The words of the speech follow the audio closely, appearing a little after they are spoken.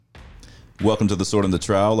Welcome to The Sword and the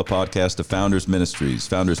Trowel, a podcast of Founders Ministries.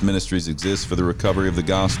 Founders Ministries exists for the recovery of the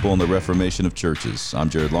gospel and the reformation of churches. I'm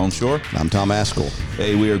Jared Longshore. I'm Tom Askell.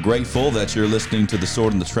 Hey, we are grateful that you're listening to The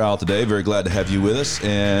Sword and the Trowel today. Very glad to have you with us.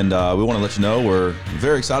 And we want to let you know we're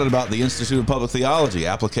very excited about the Institute of Public Theology.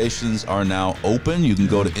 Applications are now open. You can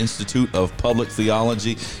go to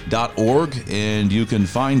instituteofpublictheology.org and you can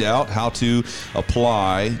find out how to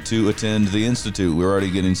apply to attend the Institute. We're already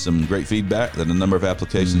getting some great feedback that a number of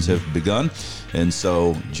applications have begun. And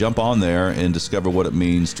so jump on there and discover what it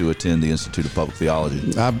means to attend the Institute of Public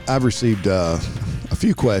Theology. I've received a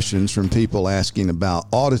few questions from people asking about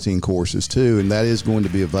auditing courses too, and that is going to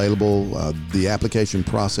be available. The application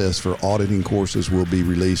process for auditing courses will be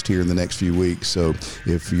released here in the next few weeks. So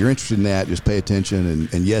if you're interested in that, just pay attention.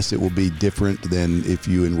 And yes, it will be different than if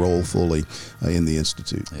you enroll fully in the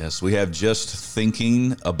Institute. Yes, we have Just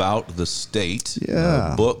Thinking About the State,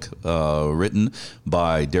 a book written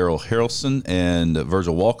by Daryl Harrelson and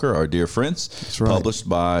Virgil Walker, our dear friends. That's right. Published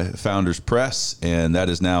by Founders Press, and that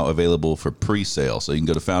is now available for pre-sale. So you can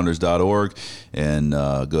go to founders.org and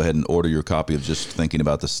go ahead and order your copy of Just Thinking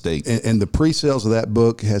About the State. And the pre-sales of that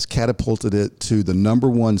book has catapulted it to the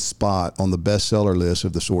 #1 spot on the bestseller list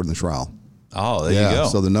of The Sword and the Trowel. Oh, there you go.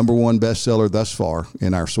 So the #1 bestseller thus far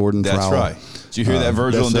in our Sword and Trowel. That's right. Did you hear that,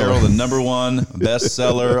 Virgil and Daryl? The #1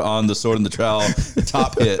 bestseller on the Sword and the Trowel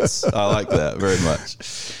top hits. I like that very much.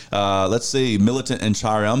 Let's see, Militant and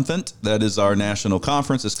Triumphant. That is our national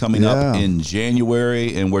conference. It's coming up in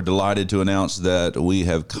January, and we're delighted to announce that we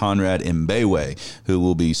have Conrad Mbewe, who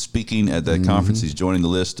will be speaking at that conference. He's joining the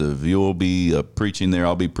list of, you'll be preaching there.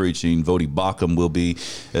 I'll be preaching. Vodi Bakum will be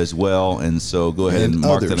as well. And so go ahead and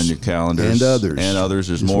mark that on your calendars. And others. There's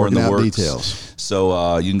just more in the works. Details.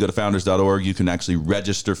 So you can go to founders.org. You can actually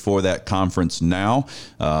register for that conference now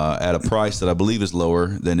at a price that I believe is lower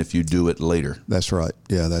than if you do it later. That's right.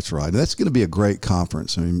 Yeah, that's right. And that's going to be a great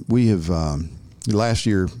conference. I mean, we have last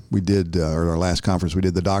year we did, or our last conference, we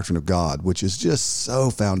did the Doctrine of God, which is just so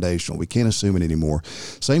foundational. We can't assume it anymore.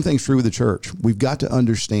 Same thing's true with the church. We've got to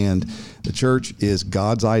understand the church is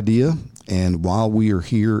God's idea. And while we are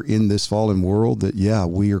here in this fallen world, that,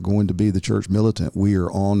 we are going to be the church militant. We are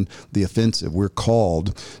on the offensive. We're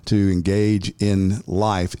called to engage in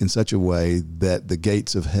life in such a way that the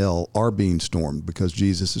gates of hell are being stormed, because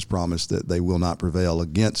Jesus has promised that they will not prevail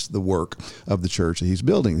against the work of the church that he's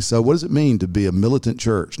building. So what does it mean to be a militant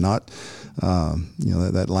church? Not,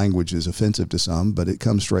 that language is offensive to some, but it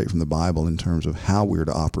comes straight from the Bible in terms of how we're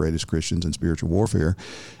to operate as Christians in spiritual warfare.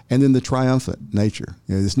 And then the triumphant nature.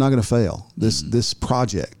 It's not going to fail. This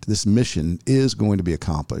project, this mission is going to be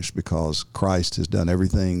accomplished because Christ has done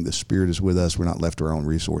everything. The Spirit is with us. We're not left to our own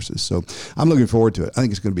resources. So I'm looking forward to it. I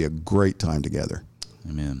think it's going to be a great time together.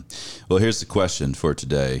 Amen. Well, here's the question for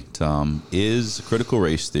today, Tom. Is critical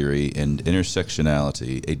race theory and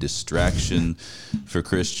intersectionality a distraction for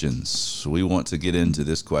Christians? We want to get into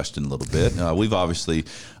this question a little bit. We've obviously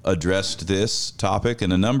addressed this topic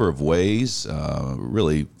in a number of ways,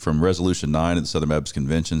 really from Resolution 9 of the Southern Baptist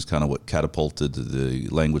Convention is kind of what catapulted the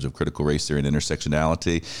language of critical race theory and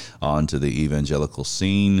intersectionality onto the evangelical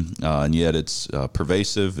scene. And yet it's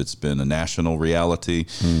pervasive. It's been a national reality.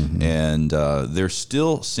 And there still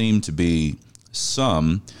seem to be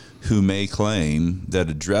some who may claim that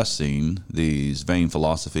addressing these vain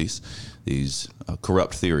philosophies, these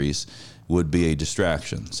corrupt theories, would be a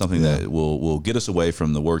distraction, something that will get us away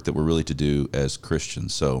from the work that we're really to do as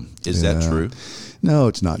Christians. So is that true? No,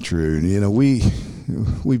 it's not true.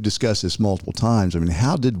 We've discussed this multiple times. I mean,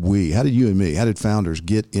 how did you and me, how did Founders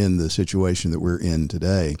get in the situation that we're in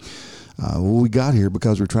today? We got here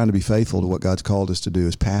because we're trying to be faithful to what God's called us to do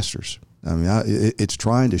as pastors. I mean, it's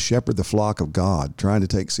trying to shepherd the flock of God, trying to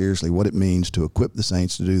take seriously what it means to equip the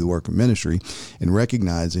saints to do the work of ministry, and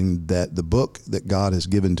recognizing that the book that God has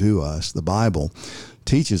given to us, the Bible,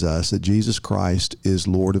 teaches us that Jesus Christ is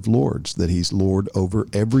Lord of Lords, that he's Lord over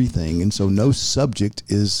everything. And so no subject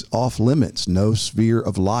is off limits. No sphere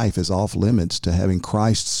of life is off limits to having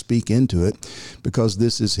Christ speak into it, because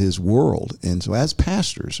this is his world. And so as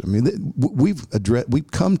pastors, I mean, we've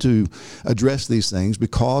come to address these things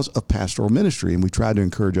because of pastoral ministry. And we try to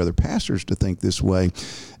encourage other pastors to think this way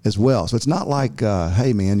as well. So it's not like,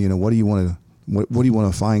 hey man, what do you want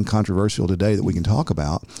to find controversial today that we can talk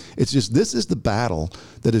about? It's just, this is the battle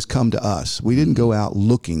that has come to us. We didn't go out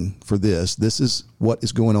looking for this. This is what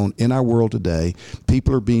is going on in our world today.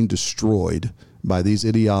 People are being destroyed by these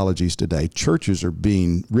ideologies today. Churches are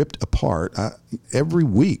being ripped apart. Every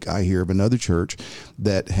week I hear of another church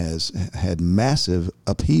that has had massive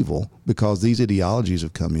upheaval because these ideologies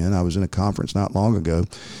have come in. I was in a conference not long ago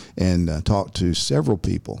and talked to several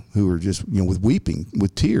people who were just, with weeping,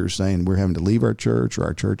 with tears, saying we're having to leave our church, or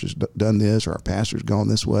our church has done this, or our pastor's gone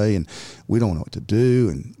this way, and we don't know what to do.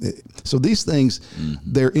 And so these things,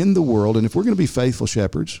 they're in the world, and if we're going to be faithful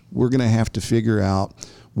shepherds, we're going to have to figure out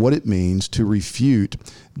what it means to refute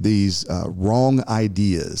these wrong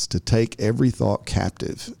ideas, to take every thought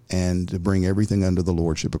captive, and to bring everything under the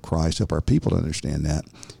lordship of Christ. Help our people to understand that.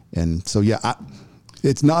 And so,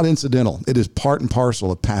 it's not incidental. It is part and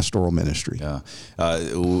parcel of pastoral ministry. Yeah.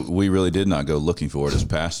 We really did not go looking for it as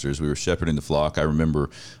pastors. We were shepherding the flock. I remember,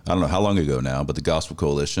 I don't know how long ago now, but the Gospel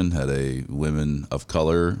Coalition had a women of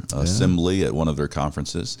color assembly at one of their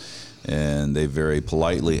conferences. And they very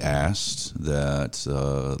politely asked that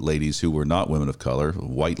ladies who were not women of color,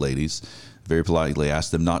 white ladies, very politely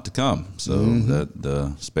asked them not to come so that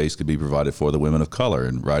the space could be provided for the women of color.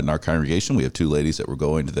 And right in our congregation, we have two ladies that were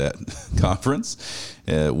going to that conference,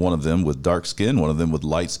 one of them with dark skin, one of them with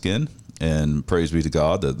light skin. And praise be to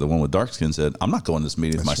God that the one with dark skin said, I'm not going to this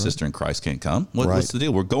meeting if my sister in Christ can't come. What's the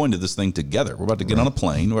deal? We're going to this thing together. We're about to get on a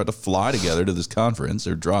plane. We're about to fly together to this conference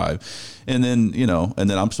or drive. And then,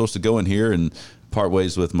 I'm supposed to go in here and part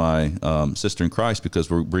ways with my sister in Christ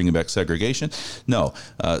because we're bringing back segregation. No.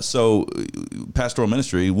 So pastoral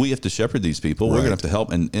ministry, we have to shepherd these people. We're going to have to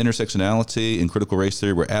help. And intersectionality and critical race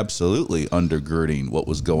theory were absolutely undergirding what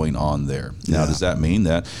was going on there. Now, does that mean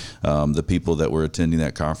that the people that were attending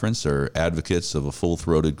that conference are advocates of a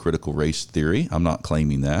full-throated critical race theory? I'm not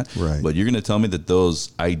claiming that. Right. But you're going to tell me that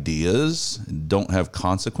those ideas don't have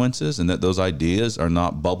consequences and that those ideas are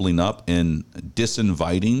not bubbling up and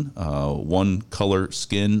disinviting one color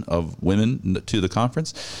skin of women to the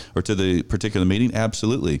conference or to the particular meeting?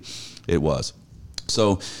 Absolutely, it was.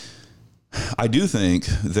 So I do think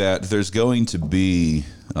that there's going to be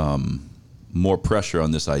more pressure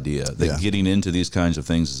on this idea that getting into these kinds of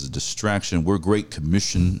things is a distraction. We're Great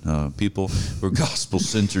Commission people. We're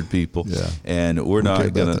gospel-centered people, and we're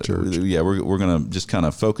not going to. Yeah, we're going to just kind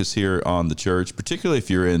of focus here on the church, particularly if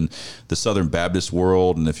you're in the Southern Baptist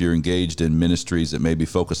world and if you're engaged in ministries that maybe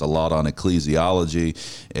focus a lot on ecclesiology,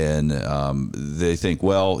 and they think,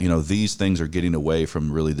 well, these things are getting away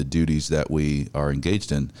from really the duties that we are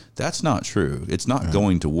engaged in. That's not true. It's not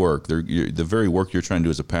going to work. The very work you're trying to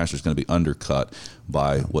do as a pastor is going to be undercut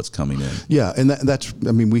by what's coming in. Yeah, and that's,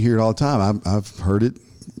 we hear it all the time. I've heard it,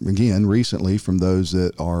 again, recently from those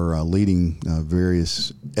that are leading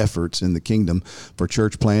various efforts in the kingdom for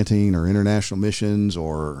church planting or international missions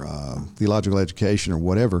or theological education or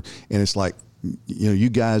whatever. And it's like, you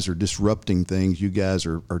guys are disrupting things. You guys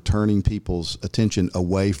are turning people's attention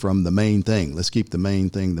away from the main thing. Let's keep the main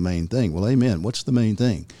thing the main thing. Well, amen. What's the main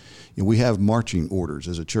thing? We have marching orders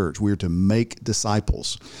as a church. We are to make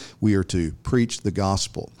disciples. We are to preach the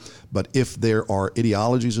gospel. But if there are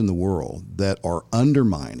ideologies in the world that are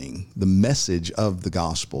undermining the message of the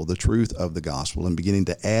gospel, the truth of the gospel, and beginning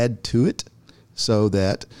to add to it so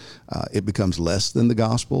that it becomes less than the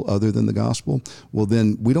gospel, other than the gospel, well,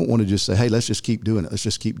 then we don't want to just say, hey, let's just keep doing it. Let's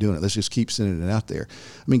just keep doing it. Let's just keep sending it out there.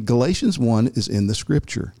 Galatians 1 is in the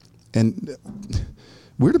scripture. And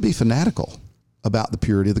we're to be fanatical about the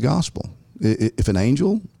purity of the gospel. If an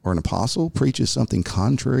angel or an apostle preaches something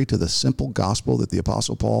contrary to the simple gospel that the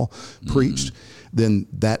apostle Paul preached, then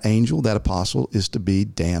that angel, that apostle, is to be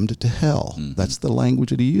damned to hell. That's the language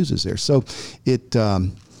that he uses there. So it,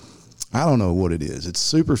 I don't know what it is. It's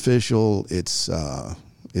superficial. It's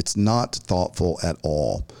not thoughtful at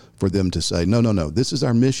all for them to say, no, this is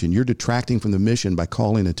our mission. You're detracting from the mission by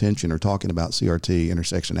calling attention or talking about CRT,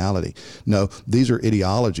 intersectionality. No, these are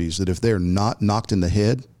ideologies that if they're not knocked in the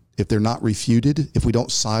head, if they're not refuted, if we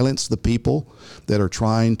don't silence the people that are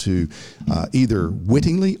trying to either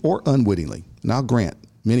wittingly or unwittingly, and I'll grant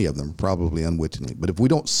many of them probably unwittingly, but if we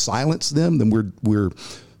don't silence them, then we're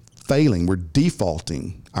failing, we're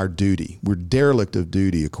defaulting our duty. We're derelict of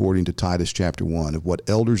duty according to Titus chapter 1 of what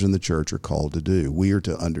elders in the church are called to do. We are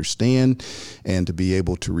to understand and to be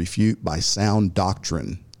able to refute by sound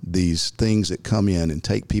doctrine these things that come in and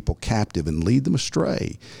take people captive and lead them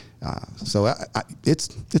astray. So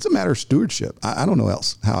it's a matter of stewardship. I don't know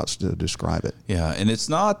how else to describe it. Yeah, and it's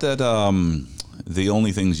not that the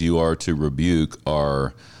only things you are to rebuke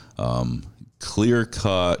are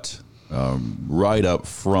clear-cut, right up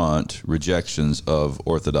front rejections of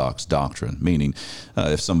orthodox doctrine, meaning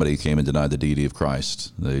if somebody came and denied the deity of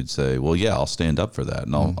Christ, they'd say, well, yeah, I'll stand up for that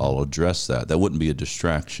and I'll address that. That wouldn't be a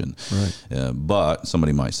distraction. Right. But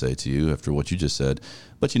somebody might say to you after what you just said,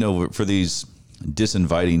 but for these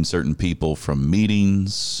disinviting certain people from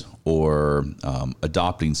meetings or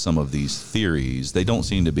adopting some of these theories. They don't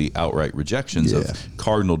seem to be outright rejections of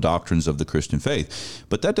cardinal doctrines of the Christian faith.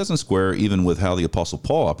 But that doesn't square even with how the Apostle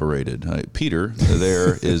Paul operated. Peter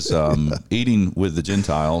there is eating with the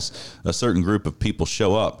Gentiles. A certain group of people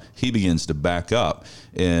show up. He begins to back up.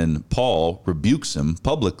 And Paul rebukes him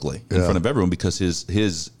publicly in front of everyone because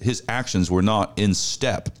his actions were not in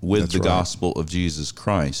step with the gospel of Jesus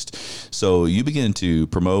Christ. So you begin to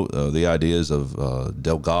promote the ideas of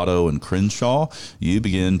Delgado and Crenshaw. You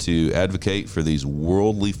begin to advocate for these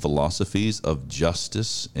worldly philosophies of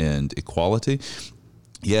justice and equality.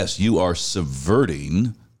 Yes, you are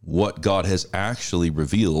subverting what God has actually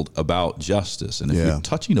revealed about justice. And if you're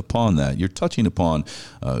touching upon that, you're touching upon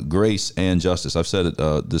grace and justice. I've said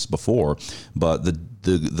this before, but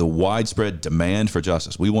the widespread demand for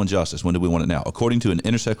justice. We want justice. When do we want it now? According to an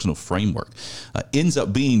intersectional framework, ends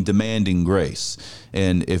up being demanding grace.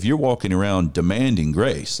 And if you're walking around demanding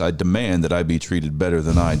grace, I demand that I be treated better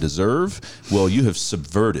than I deserve. Well, you've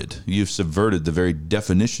subverted the very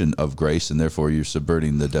definition of grace, and therefore you're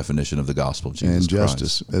subverting the definition of the gospel of Jesus Christ. And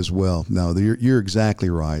justice as well. No, you're exactly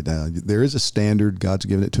right. There is a standard. God's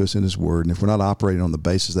given it to us in His Word. And if we're not operating on the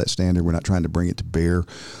basis of that standard, we're not trying to bring it to bear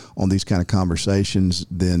on these kind of conversations,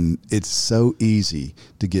 then it's so easy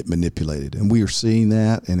to get manipulated. And we are seeing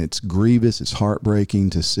that, and it's grievous, it's heartbreaking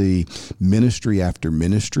to see ministry after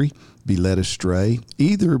ministry be led astray,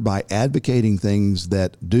 either by advocating things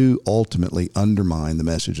that do ultimately undermine the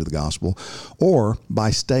message of the gospel, or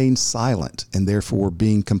by staying silent and therefore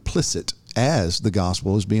being complicit as the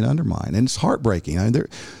gospel is being undermined. And it's heartbreaking.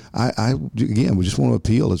 Again, we just want to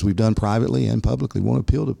appeal, as we've done privately and publicly, want to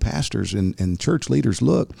appeal to pastors and church leaders.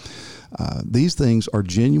 Look, these things are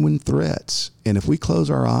genuine threats. And if we close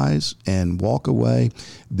our eyes and walk away,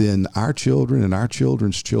 then our children and our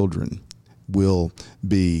children's children will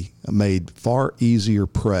be made far easier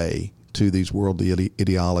prey to these worldly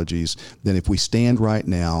ideologies than if we stand right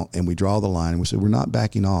now and we draw the line and we say we're not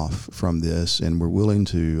backing off from this, and we're willing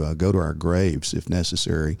to go to our graves if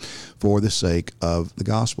necessary for the sake of the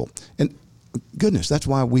gospel. And goodness, that's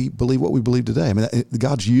why we believe what we believe today. I mean,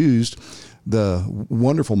 God's used the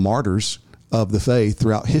wonderful martyrs of the faith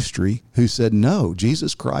throughout history who said, no,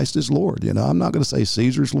 Jesus Christ is Lord. I'm not going to say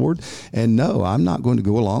Caesar's Lord. And no, I'm not going to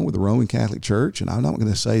go along with the Roman Catholic Church. And I'm not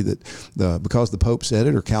going to say that because the Pope said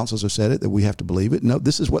it or councils have said it, that we have to believe it. No,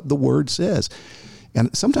 this is what the Word says.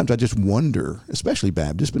 And sometimes I just wonder, especially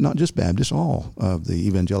Baptists, but not just Baptists, all of the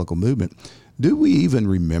evangelical movement, do we even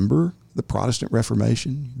remember the Protestant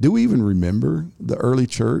Reformation? Do we even remember the early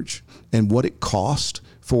church and what it cost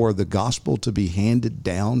for the gospel to be handed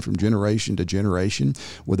down from generation to generation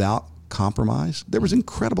without compromise? There was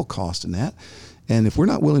incredible cost in that. And if we're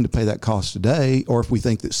not willing to pay that cost today, or if we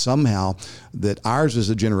think that somehow that ours is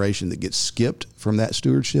a generation that gets skipped from that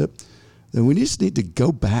stewardship, then we just need to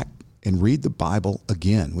go back and read the Bible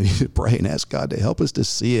again. We need to pray and ask God to help us to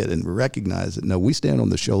see it and recognize that, no, we stand on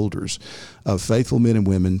the shoulders of faithful men and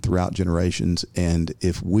women throughout generations. And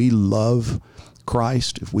if we love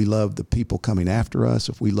Christ, if we love the people coming after us,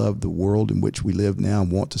 if we love the world in which we live now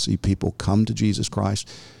and want to see people come to Jesus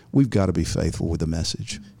Christ, we've got to be faithful with the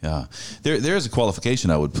message. Yeah, there is a qualification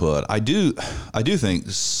I would put. I do think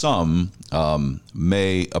some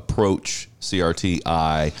may approach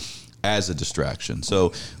CRTI as a distraction.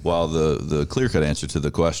 So while the clear-cut answer to the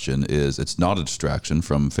question is it's not a distraction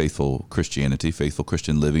from faithful Christianity, faithful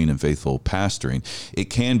Christian living, and faithful pastoring, it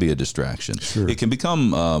can be a distraction. Sure. It can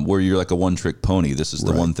become where you're like a one-trick pony. This is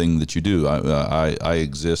the one thing that you do. I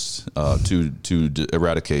exist to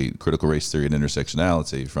eradicate critical race theory and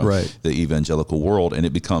intersectionality from the evangelical world, and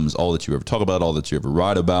it becomes all that you ever talk about, all that you ever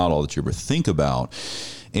write about, all that you ever think about.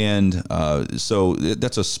 And so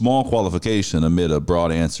that's a small qualification amid a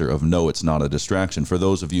broad answer of no, it's not a distraction for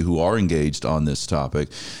those of you who are engaged on this topic.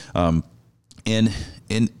 And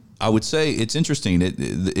I would say it's interesting.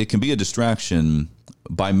 It can be a distraction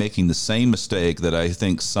by making the same mistake that I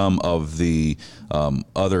think some of the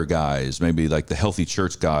other guys, maybe like the healthy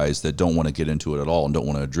church guys that don't want to get into it at all and don't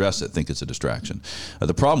want to address it, think it's a distraction.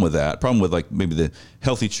 The problem with like maybe the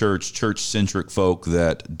healthy church-centric folk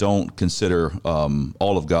that don't consider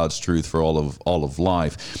all of God's truth for all of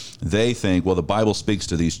life, they think, well, the Bible speaks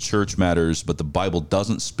to these church matters, but the Bible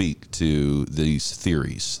doesn't speak to these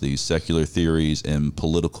theories, these secular theories and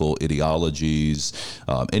political ideologies,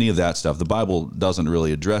 any of that stuff. The Bible doesn't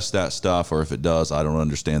really address that stuff, or if it does, I don't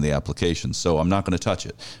understand the application. So I'm not going to touch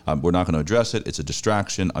it. We're not going to address it. It's a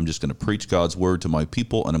distraction. I'm just going to preach God's word to my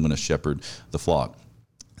people, and I'm going to shepherd the flock.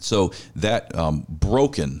 So that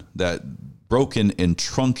broken and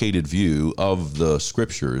truncated view of the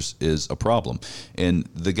scriptures is a problem. And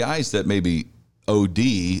the guys that maybe OD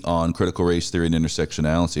on critical race theory and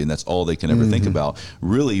intersectionality, and that's all they can ever think about,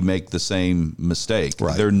 really make the same mistake.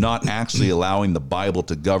 Right. They're not actually allowing the Bible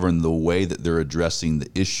to govern the way that they're addressing the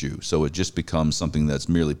issue. So it just becomes something that's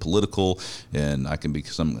merely political, and I can be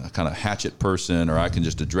some kind of hatchet person, or I can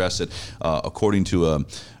just address it according to a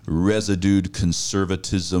residued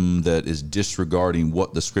conservatism that is disregarding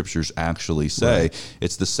what the scriptures actually say. Right.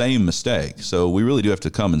 It's the same mistake. So we really do have to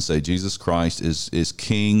come and say Jesus Christ is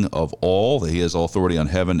King of all, that he has all authority on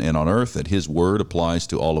heaven and on earth, that his word applies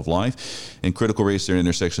to all of life. And critical race theory and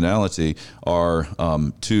intersectionality are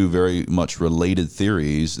two very much related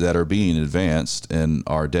theories that are being advanced in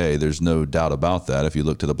our day. There's no doubt about that. If you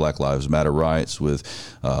look to the Black Lives Matter riots with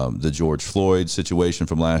the George Floyd situation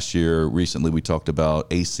from last year, recently we talked about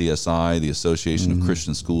ACSI, the Association of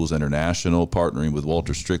Christian Schools International, partnering with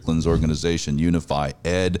Walter Strickland's organization, Unify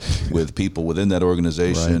Ed, with people within that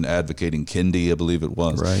organization advocating Kendi, I believe it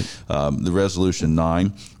was. The Resolution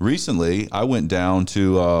 9. Recently, I went down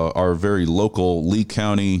to our very local Lee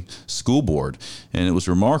County School Board, and it was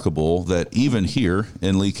remarkable that even here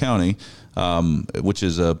in Lee County, which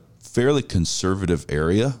is a fairly conservative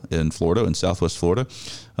area in Florida, in Southwest Florida,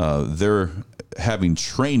 they're having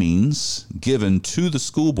trainings given to the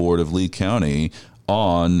school board of Lee County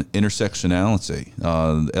on intersectionality.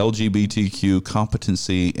 LGBTQ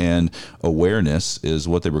competency and awareness is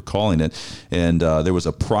what they were calling it. And there was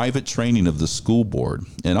a private training of the school board.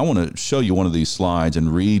 And I want to show you one of these slides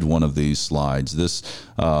and read one of these slides. This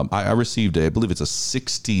I received, I believe it's a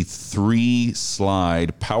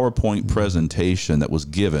 63-slide PowerPoint presentation that was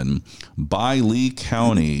given by Lee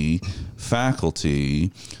County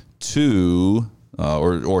faculty to,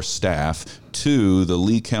 or staff, to the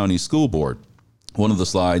Lee County School Board. One of the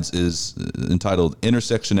slides is entitled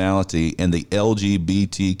Intersectionality and the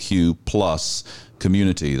LGBTQ plus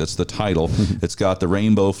community. That's the title. It's got the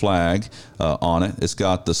rainbow flag on it. It's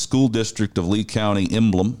got the school district of Lee County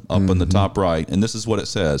emblem up in the top right. And this is what it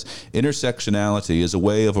says. Intersectionality is a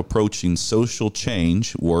way of approaching social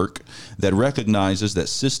change work that recognizes that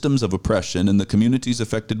systems of oppression and the communities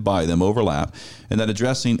affected by them overlap, and that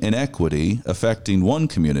addressing inequity affecting one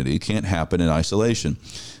community can't happen in isolation.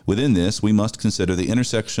 Within this, we must consider the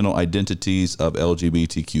intersectional identities of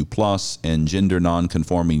LGBTQ+ and gender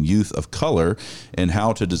nonconforming youth of color, and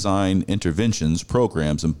how to design interventions,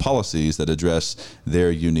 programs, and policies that address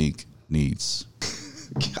their unique needs.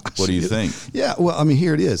 Gosh, what do you think? Yeah, well, I mean,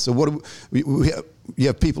 here it is. So what you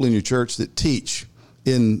have people in your church that teach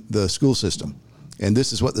in the school system, and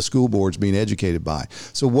this is what the school board's being educated by.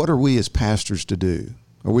 So what are we as pastors to do?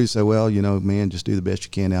 Or we say, well, you know, man, just do the best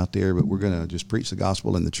you can out there, but we're going to just preach the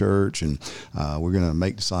gospel in the church, and we're going to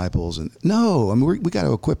make disciples. And no, I mean, we got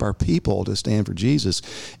to equip our people to stand for Jesus.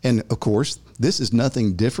 And of course, this is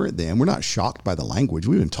nothing different than, we're not shocked by the language.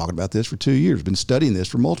 We've been talking about this for 2 years, been studying this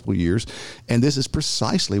for multiple years. And this is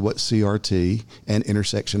precisely what CRT and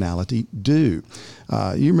intersectionality do.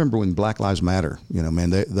 You remember when Black Lives Matter, you know,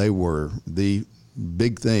 man, they were the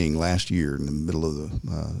big thing last year in the middle of the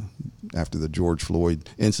after the George Floyd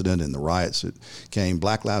incident and the riots that came.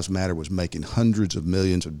 Black Lives Matter was making hundreds of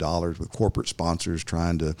millions of dollars with corporate sponsors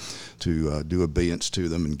trying to do obedience to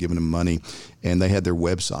them and giving them money. And they had their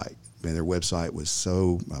website. And their website was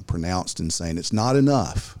so pronounced in saying it's not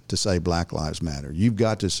enough to say Black Lives Matter. You've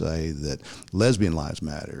got to say that lesbian lives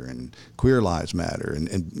matter and queer lives matter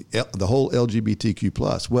and the whole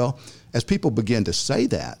LGBTQ+. Well, as people began to say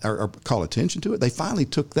that or call attention to it, they finally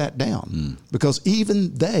took that down because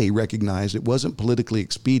even they recognized it wasn't politically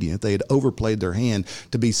expedient. They had overplayed their hand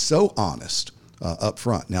to be so honest up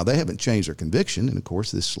front. Now, they haven't changed their conviction, and of course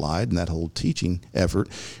this slide and that whole teaching effort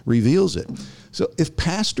reveals it. So if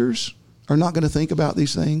pastors are not going to think about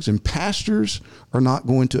these things and pastors are not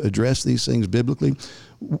going to address these things biblically,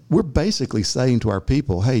 we're basically saying to our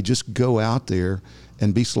people, hey, just go out there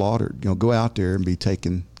and be slaughtered. You know, go out there and be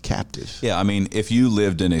taken captive. Yeah, I mean, if you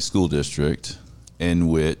lived in a school district in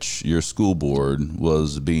which your school board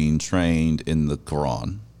was being trained in the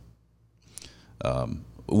Quran,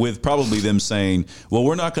 with probably them saying, well,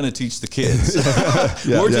 we're not going to teach the kids.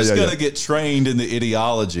 We're just going to get trained in the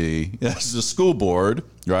ideology as the school board,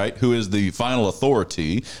 right, who is the final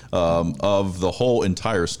authority of the whole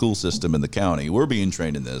entire school system in the county. We're being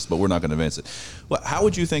trained in this, but we're not going to advance it. Well, how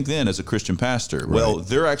would you think then as a Christian pastor? Right. Well,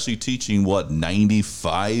 they're actually teaching, 90 to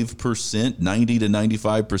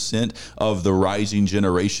 95% of the rising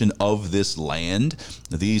generation of this land,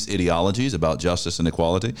 these ideologies about justice and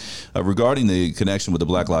equality. Regarding the connection with the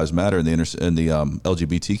Black Lives Matter and the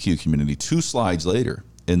LGBTQ community, 2 slides later,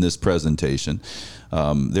 in this presentation.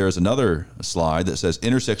 There is another slide that says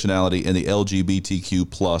intersectionality in the LGBTQ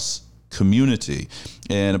plus community,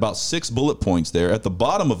 and about 6 bullet points there. At the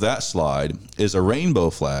bottom of that slide is a rainbow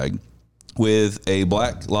flag with a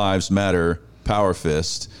Black Lives Matter power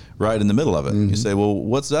fist right in the middle of it. You say, well,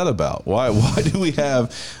 what's that about? Why do we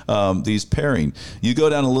have these pairing? You go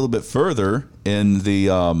down a little bit further in the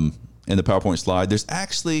PowerPoint slide. There's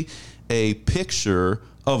actually a picture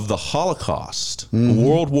of the Holocaust,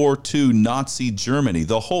 World War II, Nazi Germany.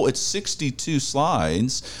 It's 62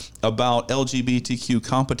 slides about LGBTQ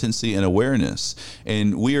competency and awareness.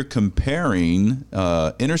 And we are comparing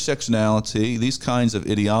intersectionality, these kinds of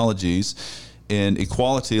ideologies, and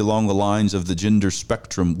equality along the lines of the gender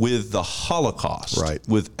spectrum with the Holocaust, right,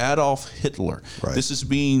 with Adolf Hitler. Right. This is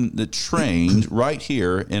being trained right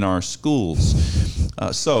here in our schools.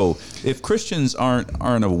 So if Christians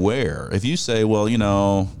aren't aware, if you say, well,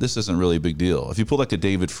 this isn't really a big deal. If you pull like a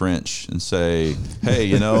David French and say, hey,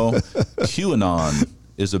 QAnon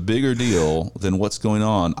is a bigger deal than what's going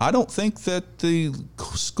on, I don't think that the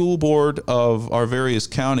school board of our various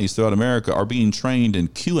counties throughout America are being trained in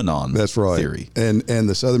QAnon That's right. theory. And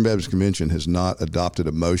the Southern Baptist Convention has not adopted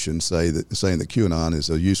a motion saying that QAnon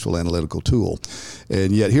is a useful analytical tool.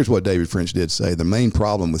 And yet here's what David French did say. The main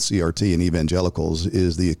problem with CRT and evangelicals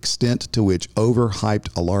is the extent to which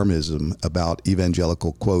overhyped alarmism about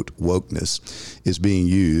evangelical, quote, wokeness is being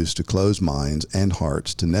used to close minds and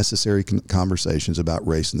hearts to necessary conversations about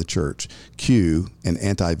race in the church. Q and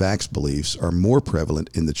anti-vax beliefs are more prevalent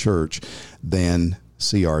in the church than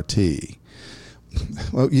CRT.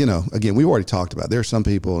 Well, again, we've already talked about it. There are some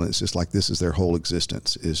people, and it's just like this is their whole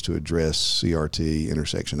existence, is to address CRT,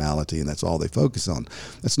 intersectionality, and that's all they focus on.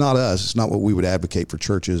 That's not us. It's not what we would advocate for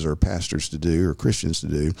churches or pastors to do or Christians to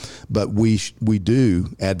do, but we do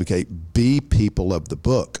advocate be people of the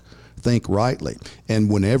book. Think rightly. And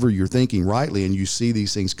whenever you're thinking rightly and you see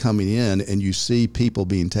these things coming in and you see people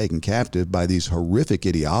being taken captive by these horrific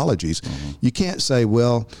ideologies, you can't say,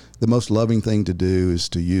 well, the most loving thing to do is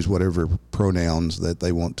to use whatever pronouns that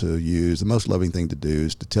they want to use. The most loving thing to do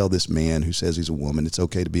is to tell this man who says he's a woman, it's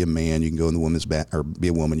okay to be a man. You can go in the woman's or be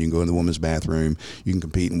a woman. You can go in the woman's bathroom. You can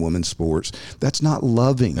compete in women's sports. That's not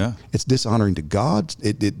loving. Yeah. It's dishonoring to God.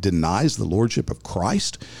 It denies the lordship of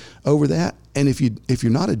Christ over that. And if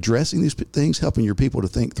you're not addressing these things, helping your people to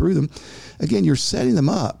think through them, again, you're setting them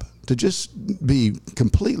up to just be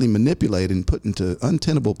completely manipulated and put into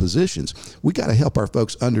untenable positions. We got to help our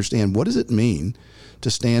folks understand, what does it mean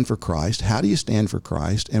to stand for Christ? How do you stand for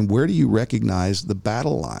Christ? And where do you recognize the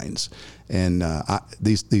battle lines? And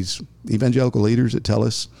these evangelical leaders that tell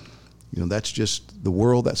us, that's just the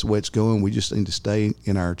world, that's the way it's going, we just need to stay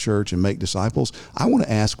in our church and make disciples. I want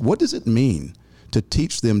to ask, what does it mean to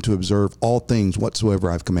teach them to observe all things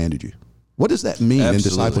whatsoever I've commanded you? What does that mean in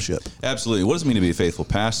discipleship? Absolutely. What does it mean to be a faithful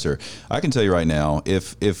pastor? I can tell you right now,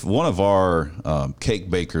 if one of our cake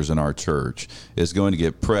bakers in our church is going to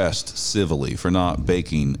get pressed civilly for not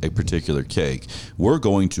baking a particular cake, we're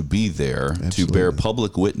going to be there to bear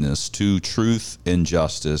public witness to truth and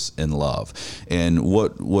justice and love. And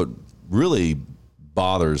what really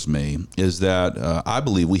bothers me is that I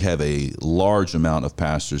believe we have a large amount of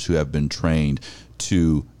pastors who have been trained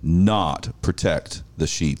to not protect the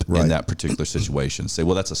sheep in that particular situation. Say,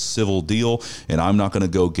 well, that's a civil deal, and I'm not going to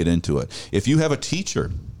go get into it. If you have a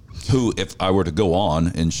teacher who, if I were to go on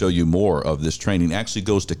and show you more of this training, actually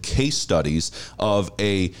goes to case studies of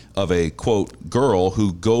a quote girl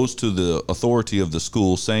who goes to the authority of the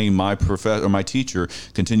school saying my teacher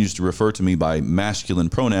continues to refer to me by masculine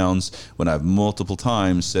pronouns when I've multiple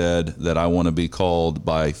times said that I want to be called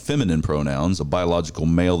by feminine pronouns, a biological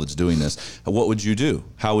male that's doing this. What would you do?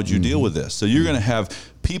 How would you deal with this? So you're going to have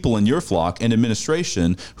people in your flock and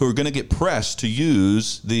administration who are going to get pressed to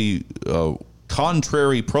use the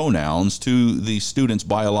contrary pronouns to the student's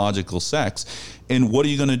biological sex. And what are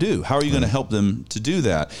you going to do? How are you going to help them to do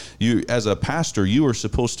that? You, as a pastor, you are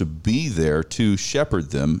supposed to be there to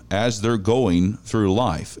shepherd them as they're going through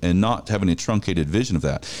life and not having a truncated vision of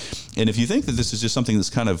that. And if you think that this is just something that's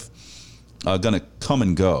kind of going to come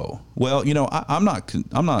and go, well, I'm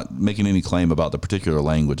not making any claim about the particular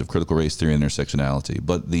language of critical race theory and intersectionality,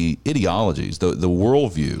 but the ideologies, the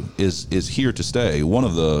worldview is here to stay. One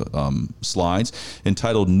of the slides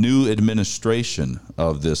entitled "New Administration"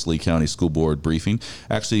 of this Lee County School Board briefing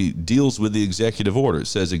actually deals with the executive order. It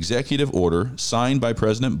says executive order signed by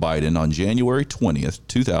President Biden on January 20th,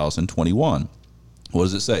 2021. What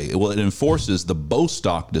does it say? Well, it enforces the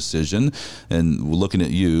Bostock decision, and looking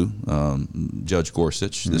at you, Judge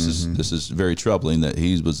Gorsuch, this is very troubling that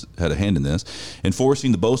he had a hand in this.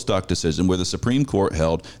 Enforcing the Bostock decision, where the Supreme Court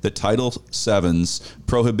held that Title VII's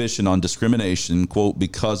prohibition on discrimination, quote,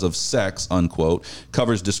 because of sex, unquote,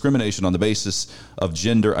 covers discrimination on the basis of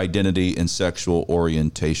gender identity and sexual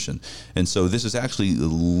orientation. And so this is actually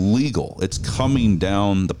legal. It's coming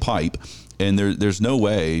down the pipe. And there's no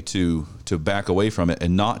way to back away from it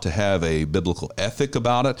and not to have a biblical ethic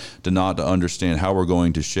about it, to not to understand how we're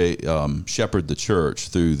going to shepherd the church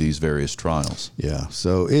through these various trials. Yeah,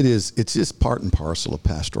 so it's just part and parcel of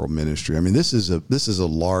pastoral ministry. I mean, this is a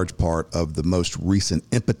large part of the most recent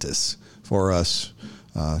impetus for us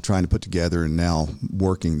trying to put together and now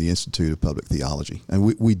working the Institute of Public Theology.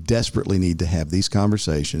 And we desperately need to have these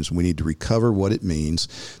conversations. We need to recover what it means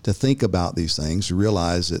to think about these things, to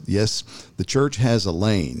realize that, yes, the church has a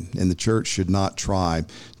lane, and the church should not try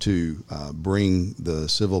to bring the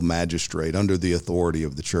civil magistrate under the authority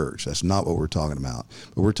of the church. That's not what we're talking about.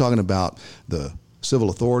 But we're talking about the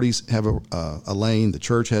civil authorities have a lane, the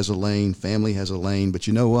church has a lane, family has a lane, but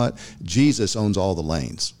you know what? Jesus owns all the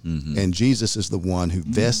lanes. Mm-hmm. And Jesus is the one who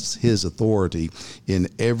vests his authority in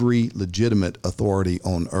every legitimate authority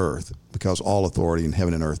on earth, because all authority in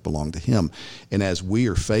heaven and earth belong to him. And as we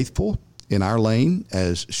are faithful in our lane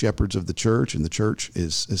as shepherds of the church, and the church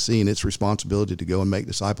is seeing its responsibility to go and make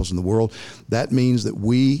disciples in the world, that means that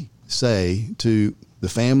we say to the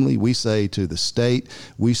family, we say to the state,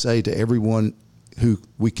 we say to everyone who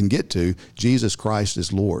we can get to, Jesus Christ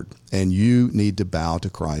is Lord, and you need to bow to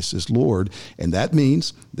Christ as Lord. And that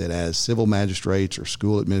means that as civil magistrates or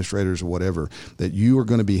school administrators or whatever, that you are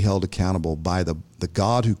going to be held accountable by the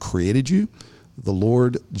God who created you, the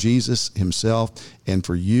Lord Jesus himself, and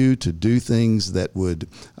for you to do things that would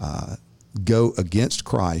go against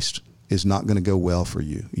Christ is not going to go well for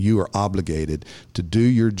you. You are obligated to do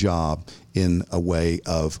your job in a way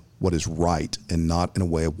of what is right and not in a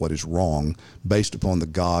way of what is wrong, based upon the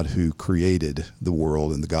God who created the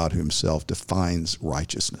world and the God who himself defines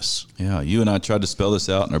righteousness. Yeah, you and I tried to spell this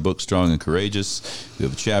out in our book, Strong and Courageous. We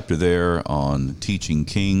have a chapter there on teaching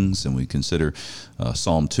kings, and we consider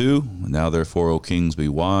Psalm 2. Now, therefore, O kings, be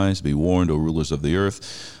wise, be warned, O rulers of the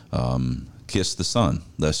earth. Kiss the Son,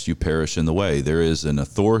 lest you perish in the way. There is an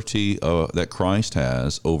authority that Christ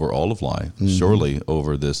has over all of life, surely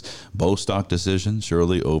over this Bostock decision,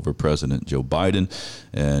 surely over President Joe Biden.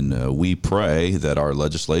 And we pray that our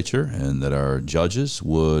legislature and that our judges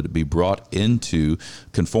would be brought into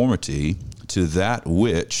conformity to that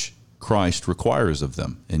which Christ requires of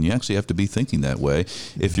them. And you actually have to be thinking that way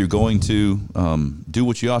if you're going to do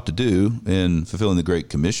what you ought to do in fulfilling the Great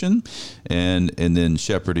Commission and then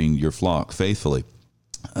shepherding your flock faithfully.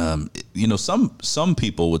 Some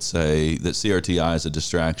people would say that CRTI is a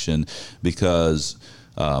distraction because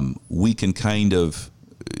we can kind of,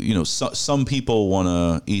 some people want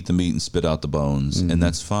to eat the meat and spit out the bones, and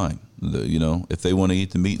that's fine. If they want to eat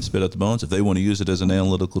the meat and spit out the bones, if they want to use it as an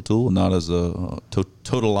analytical tool and not as a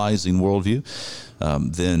totalizing worldview,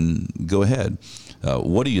 then go ahead.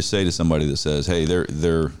 What do you say to somebody that says, "Hey,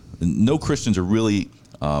 no Christians are really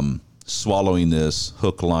swallowing this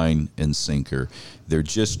hook, line, and sinker. They're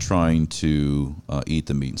just trying to eat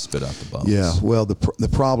the meat and spit out the bones"? Yeah. Well, the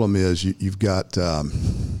problem is you've got an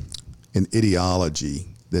ideology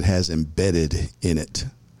that has embedded in it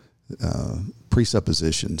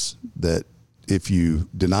presuppositions that if you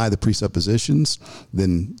deny the presuppositions,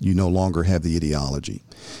 then you no longer have the ideology.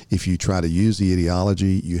 If you try to use the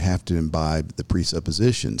ideology, you have to imbibe the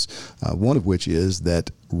presuppositions, one of which is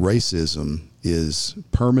that racism is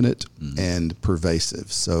permanent and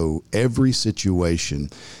pervasive. So every situation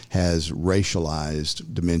has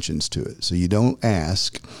racialized dimensions to it. So you don't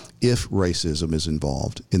ask if racism is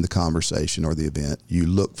involved in the conversation or the event. You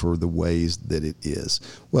look for the ways that it is.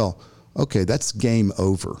 Well, okay, that's game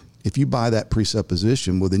over. If you buy that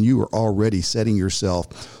presupposition, well, then you are already setting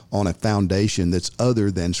yourself on a foundation that's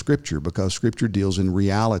other than Scripture, because Scripture deals in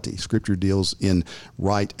reality. Scripture deals in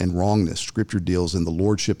right and wrongness. Scripture deals in the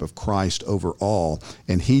lordship of Christ over all,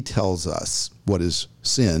 and he tells us what is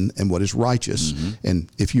sin and what is righteous.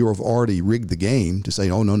 And if you have already rigged the game to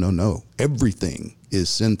say, oh, no, everything is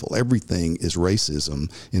sinful, everything is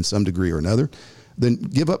racism in some degree or another, then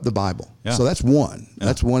give up the Bible. Yeah. So that's one. Yeah.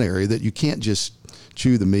 That's one area that you can't just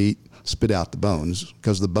chew the meat spit out the bones,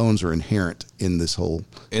 because the bones are inherent in this whole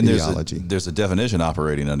And ideology. there's a definition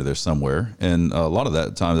operating under there somewhere, and a lot of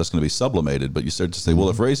that time that's going to be sublimated. But you start to say, well,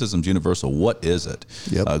 if racism's universal, what is it?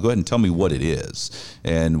 Yep. Go ahead and tell me what it is.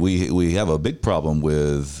 And we have a big problem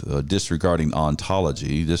with disregarding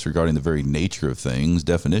ontology, disregarding the very nature of things,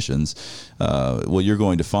 definitions. Well, you're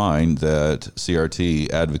going to find that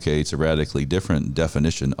CRT advocates a radically different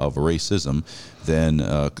definition of racism than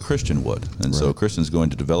a Christian would. And so a Christian's going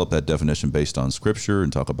to develop that definition based on Scripture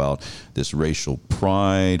and talk about this racial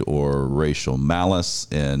pride or racial malice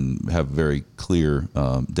and have a very clear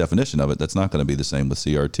definition of it. That's not going to be the same with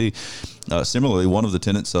CRT. Similarly, one of the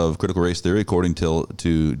tenets of critical race theory, according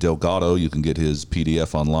to Delgado, you can get his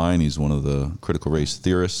PDF online. He's one of the critical race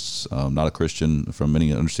theorists, not a Christian from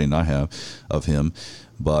any understanding I have of him.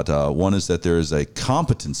 But one is that there is a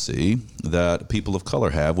competency that people of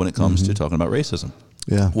color have when it comes to talking about racism.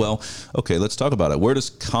 Yeah. Well, okay, let's talk about it. Where does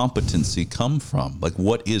competency come from? Like,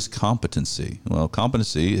 what is competency? Well,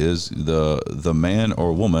 competency is the man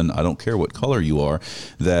or woman, I don't care what color you are,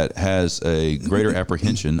 that has a greater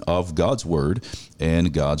apprehension of God's word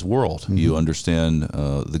and God's world. You understand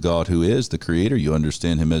the God who is the creator. You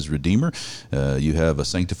understand him as redeemer. You have a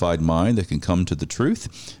sanctified mind that can come to the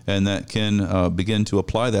truth and that can begin to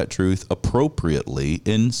apply that truth appropriately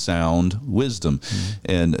in sound wisdom.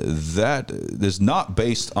 And that is not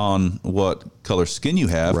based on what color skin you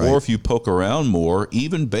have, or if you poke around more,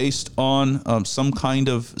 even based on some kind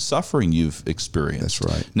of suffering you've experienced.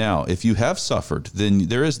 That's right. Now, if you have suffered, then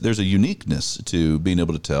there's a uniqueness to being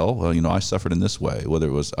able to tell, well, I suffered in this way, whether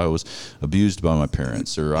it was I was abused by my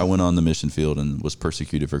parents or I went on the mission field and was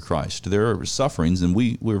persecuted for Christ. There are sufferings, and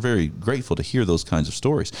we're very grateful to hear those kinds of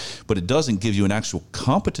stories, but it doesn't give you an actual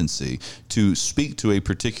competency to speak to a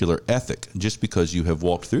particular ethic just because you have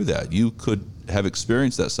walked through that. You could have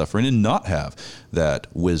experienced that suffering and not have that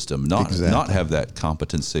wisdom, not have that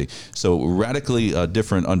competency. So radically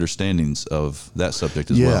different understandings of that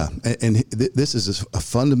subject as well. Yeah, and this is a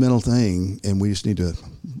fundamental thing, and we just need to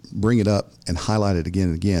bring it up and highlight it again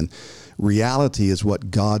and again. Reality is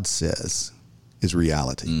what God says is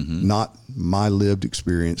reality, not my lived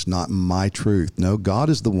experience, not my truth. No, God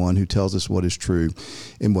is the one who tells us what is true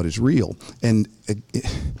and what is real. And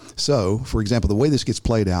so, for example, the way this gets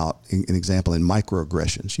played out, an example in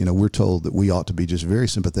microaggressions, we're told that we ought to be just very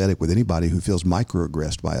sympathetic with anybody who feels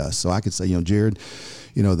microaggressed by us. So I could say, Jared,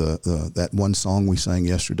 that one song we sang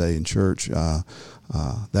yesterday in church,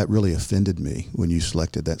 that really offended me when you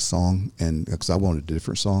selected that song, and because I wanted a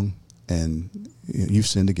different song, and you've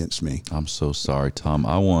sinned against me. I'm so sorry, Tom.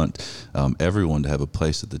 I want everyone to have a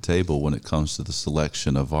place at the table when it comes to the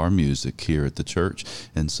selection of our music here at the church.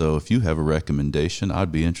 And so if you have a recommendation,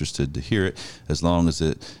 I'd be interested to hear it, as long as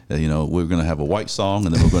it, we're going to have a white song,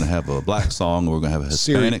 and then we're going to have a black song, and we're going to have a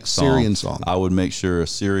Hispanic Syrian song. I would make sure a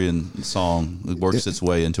Syrian song works its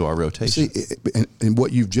way into our rotation. See, and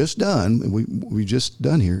what you've just done, and we just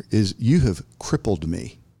done here, is you have crippled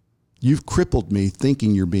me. You've crippled me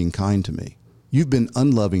thinking you're being kind to me. You've been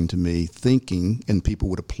unloving to me thinking, and people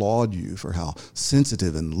would applaud you for how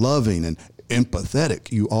sensitive and loving and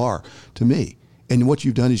empathetic you are to me. And what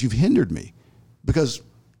you've done is you've hindered me, because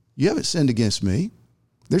you haven't sinned against me.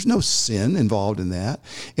 There's no sin involved in that.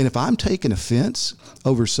 And if I'm taking offense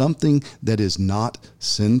over something that is not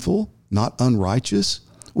sinful, not unrighteous,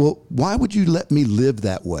 well, why would you let me live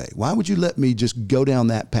that way? Why would you let me just go down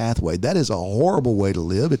that pathway? That is a horrible way to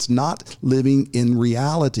live. It's not living in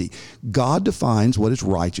reality. God defines what is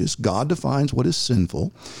righteous. God defines what is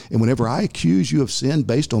sinful. And whenever I accuse you of sin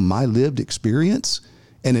based on my lived experience,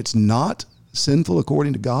 and it's not sinful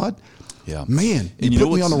according to God, man, you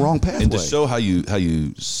put me on the wrong pathway. And to show how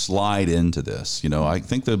you slide into this, I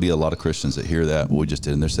think there'll be a lot of Christians that hear that, what we just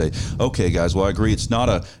did, and they say, okay, guys, well, I agree. It's not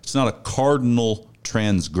a cardinal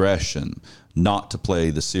transgression not to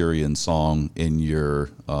play the Syrian song in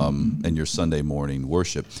your Sunday morning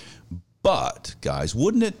worship. But guys,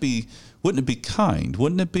 wouldn't it be kind?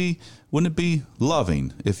 Wouldn't it be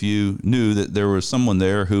loving if you knew that there was someone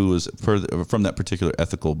there who was from that particular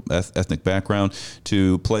ethnic background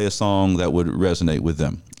to play a song that would resonate with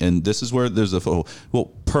them? And this is where there's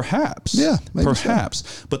perhaps. So.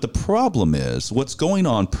 But the problem is, what's going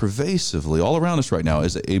on pervasively all around us right now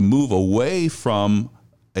is a move away from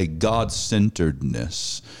a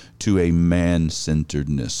God-centeredness to a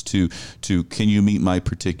man-centeredness, to can you meet my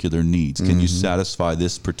particular needs? Can you satisfy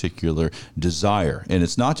this particular desire? And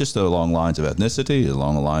it's not just along lines of ethnicity,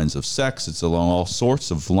 along the lines of sex, it's along all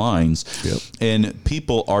sorts of lines. Yep. And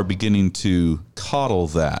people are beginning to coddle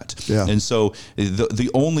that. Yeah. And so the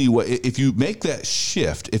only way, if you make that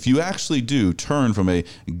shift, if you actually do turn from a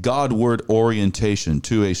Godward orientation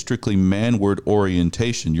to a strictly manward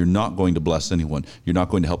orientation, you're not going to bless anyone. You're not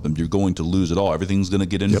going to help them. You're going to lose it all. Everything's going to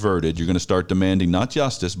get inverted. Yep. You're going to start demanding not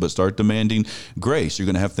justice, but start demanding grace. You're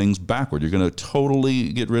going to have things backward. You're going to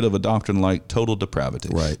totally get rid of a doctrine like total depravity.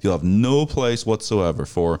 Right. You'll have no place whatsoever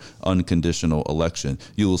for unconditional election.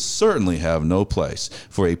 You will certainly have no place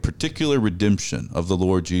for a particular redemption of the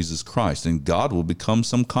Lord Jesus Christ, and God will become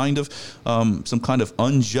some kind of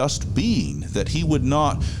unjust being, that He would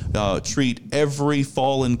not treat every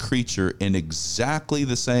fallen creature in exactly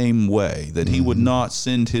the same way, that He would not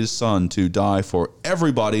send His Son to die for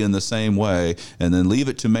everybody in the same way, and then leave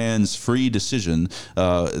it to man's free decision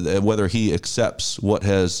whether he accepts what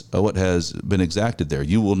has been exacted there.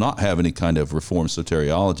 You will not have any kind of reformed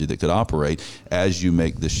soteriology that could operate as you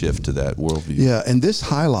make the shift to that worldview. Yeah, and this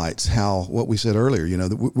highlights how what we said earlier,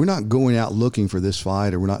 we're not going out looking for this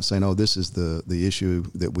fight, or we're not saying, oh, this is the issue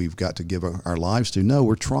that we've got to give our lives to. No,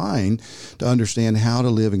 we're trying to understand how to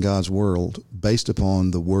live in God's world based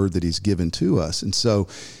upon the word that He's given to us. And so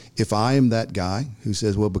if I am that guy who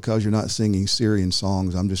says, well, because you're not singing Syrian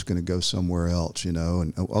songs, I'm just going to go somewhere else,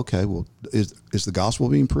 and okay, well, is the gospel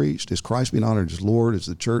being preached? Is Christ being honored as Lord? Is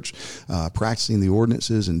the church practicing the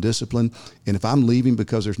ordinances and discipline? And if I'm leaving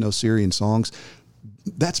because there's no Syrian songs,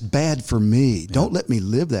 that's bad for me. Don't let me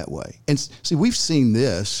live that way. And see, we've seen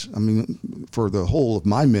this, for the whole of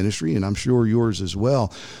my ministry, and I'm sure yours as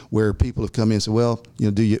well, where people have come in and said, well,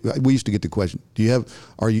 we used to get the question, do you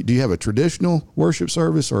have a traditional worship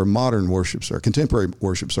service or a modern worship service, contemporary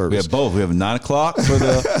worship service? We have both. We have 9 o'clock for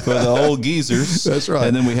the old geezers. That's right.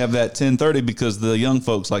 And then we have that 10:30 because the young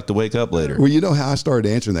folks like to wake up later. Well, you know how I started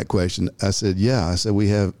answering that question? I said, yeah. I said, we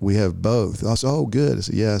have both. I said, oh, good. I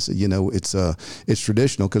said, yeah. I said, it's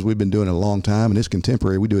traditional because we've been doing it a long time, and it's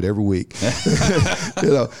contemporary. We do it every week.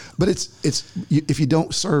 But it's if you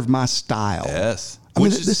don't serve my style. Yes.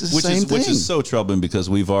 This is the same thing. Which is so troubling because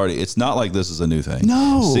it's not like this is a new thing.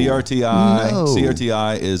 No.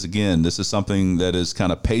 CRTI is, again, this is something that is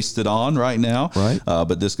kind of pasted on right now. Right.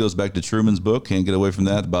 But this goes back to Truman's book. Can't get away from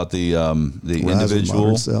that, about the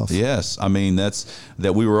individual. Yes.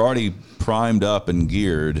 That we were already primed up and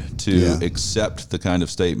geared to accept the kind of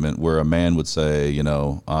statement where a man would say,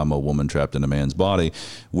 I'm a woman trapped in a man's body.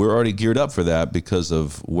 We're already geared up for that because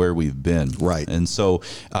of where we've been. Right. And so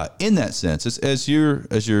in that sense, it's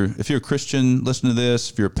if you're a Christian listening to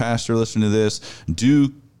this, if you're a pastor listening to this,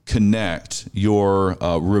 do connect your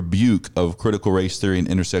rebuke of critical race theory and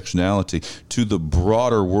intersectionality to the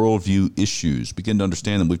broader worldview issues. Begin to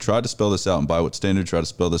understand them. We've tried to spell this out in By What Standard, try to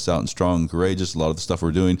spell this out in Strong and Courageous. A lot of the stuff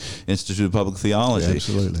we're doing, Institute of Public Theology. Yeah,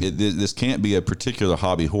 absolutely. This can't be a particular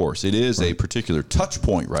hobby horse. It is a particular touch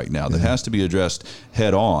point right now that has to be addressed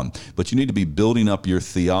head on. But you need to be building up your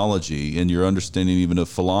theology and your understanding even of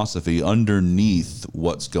philosophy underneath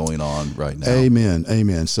what's going on right now.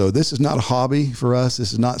 Amen. So this is not a hobby for us.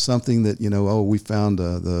 This is not something that, we found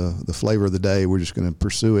the flavor of the day, we're just going to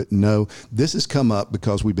pursue it. No, this has come up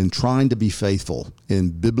because we've been trying to be faithful in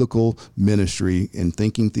biblical ministry and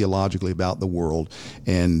thinking theologically about the world.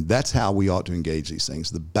 And that's how we ought to engage these things.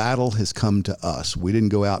 The battle has come to us. We didn't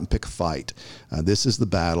go out and pick a fight. This is the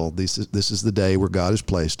battle. This is the day where God has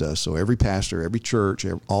placed us. So every pastor, every church,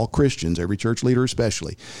 all Christians, every church leader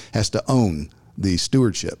especially, has to own the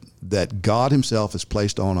stewardship that God Himself has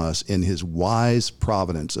placed on us in His wise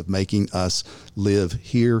providence of making us live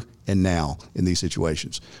here and now in these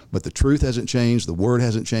situations. But the truth hasn't changed. The word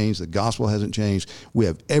hasn't changed. The gospel hasn't changed. We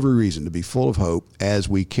have every reason to be full of hope as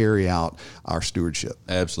we carry out our stewardship.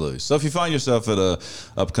 Absolutely. So if you find yourself at a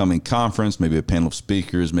upcoming conference, maybe a panel of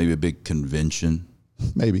speakers, maybe a big convention,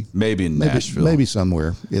 maybe in Nashville, maybe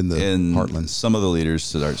somewhere in the heartland, some of the leaders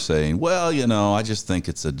start saying, well, I just think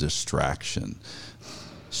it's a distraction.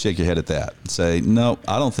 Shake your head at that and say, no,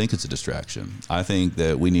 I don't think it's a distraction. I think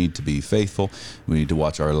that we need to be faithful. We need to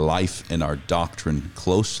watch our life and our doctrine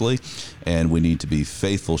closely, and we need to be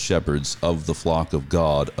faithful shepherds of the flock of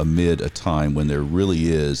God amid a time when there really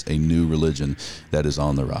is a new religion that is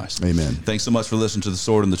on the rise. Amen. Thanks so much for listening to The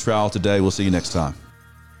Sword and the Trowel today. We'll see you next time.